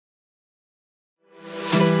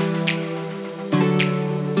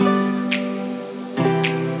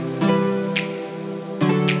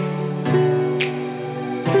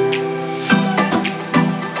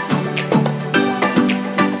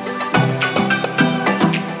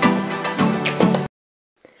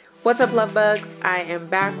What's up, love bugs? I am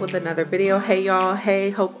back with another video. Hey y'all,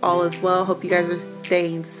 hey, hope all is well. Hope you guys are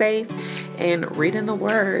staying safe and reading the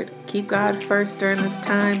word. Keep God first during this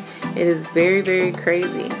time. It is very, very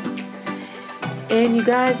crazy. And you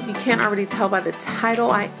guys, if you can't already tell by the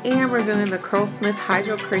title, I am reviewing the Curlsmith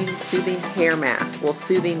Hydro Cream Soothing Hair Mask. Well,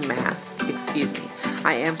 Soothing Mask, excuse me.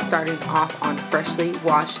 I am starting off on freshly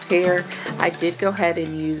washed hair. I did go ahead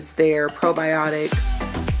and use their probiotic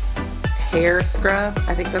hair scrub.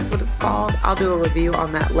 I think that's what it's called. I'll do a review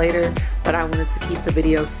on that later, but I wanted to keep the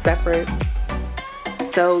video separate.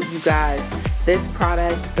 So you guys, this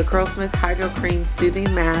product, the Curlsmith Hydro Cream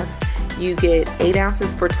Soothing Mask, you get 8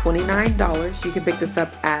 ounces for $29. You can pick this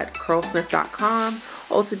up at curlsmith.com,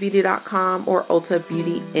 ultabeauty.com, or Ulta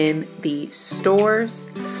Beauty in the stores.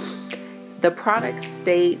 The product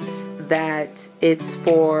states that it's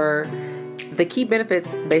for the key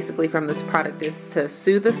benefits basically from this product is to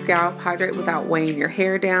soothe the scalp, hydrate without weighing your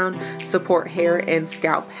hair down, support hair and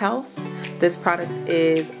scalp health. This product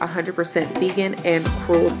is 100% vegan and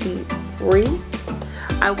cruelty free.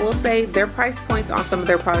 I will say their price points on some of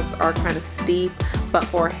their products are kind of steep, but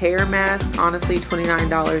for a hair mask, honestly,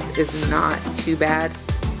 $29 is not too bad.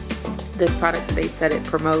 This product states that it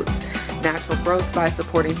promotes natural growth by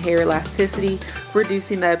supporting hair elasticity,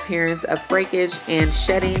 reducing the appearance of breakage and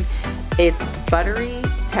shedding. Its buttery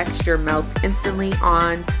texture melts instantly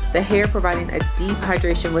on the hair, providing a deep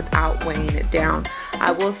hydration without weighing it down.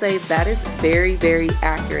 I will say that is very, very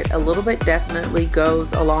accurate. A little bit definitely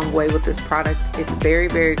goes a long way with this product. It's very,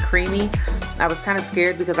 very creamy. I was kind of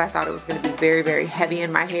scared because I thought it was going to be very, very heavy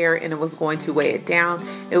in my hair and it was going to weigh it down.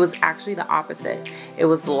 It was actually the opposite. It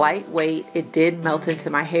was lightweight. It did melt into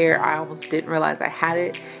my hair. I almost didn't realize I had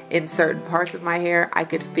it in certain parts of my hair. I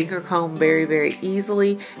could finger comb very, very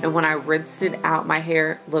easily, and when I rinsed it out, my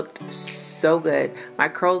hair looked so good. My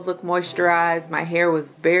curls looked moisturized. My hair was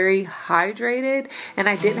very hydrated, and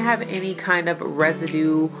I didn't have any kind of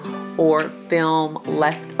residue or film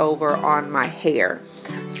left over on my hair.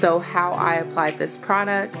 So how I applied this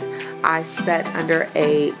product, I set under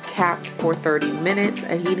a cap for 30 minutes,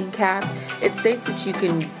 a heating cap. It states that you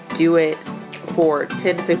can do it for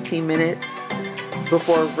 10 to 15 minutes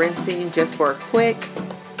before rinsing, just for a quick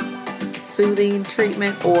soothing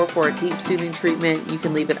treatment, or for a deep soothing treatment, you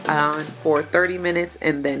can leave it on for 30 minutes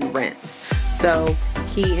and then rinse. So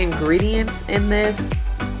key ingredients in this,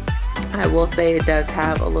 I will say it does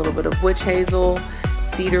have a little bit of witch hazel,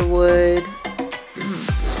 cedar wood,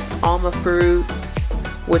 alma fruits,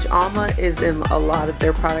 which alma is in a lot of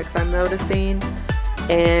their products I'm noticing,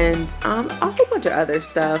 and a whole bunch of other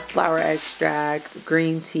stuff, flower extract,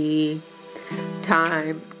 green tea,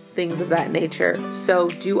 thyme, things of that nature. So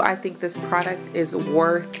do I think this product is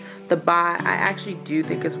worth the buy? I actually do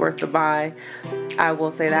think it's worth the buy. I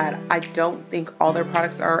will say that. I don't think all their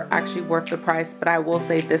products are actually worth the price, but I will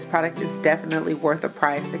say this product is definitely worth the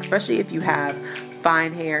price, especially if you have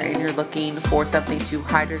fine hair and you're looking for something to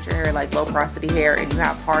hydrate your hair, like low porosity hair, and you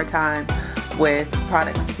have a hard time with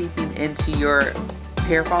products seeping into your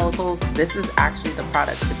hair follicles. This is actually the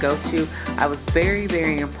product to go to. I was very,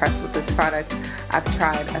 very impressed with this product. I've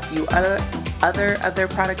tried a few other of their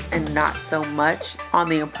products and not so much on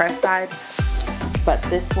the impressed side, but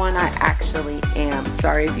this one I actually am.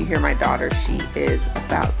 Sorry if you hear my daughter, she is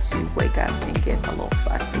about to wake up and get a little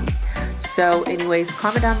fussy. So anyways,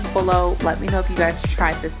 comment down below, let me know if you guys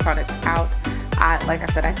tried this product out. Like I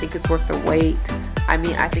said, I think it's worth the wait. I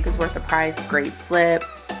mean, I think it's worth the price. Great slip.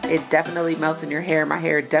 It definitely melts in your hair. My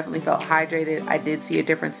hair definitely felt hydrated. I did see a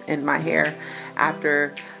difference in my hair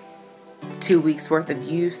after 2 weeks worth of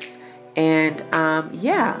use. And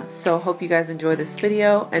yeah, so hope you guys enjoy this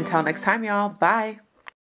video. Until next time, y'all. Bye.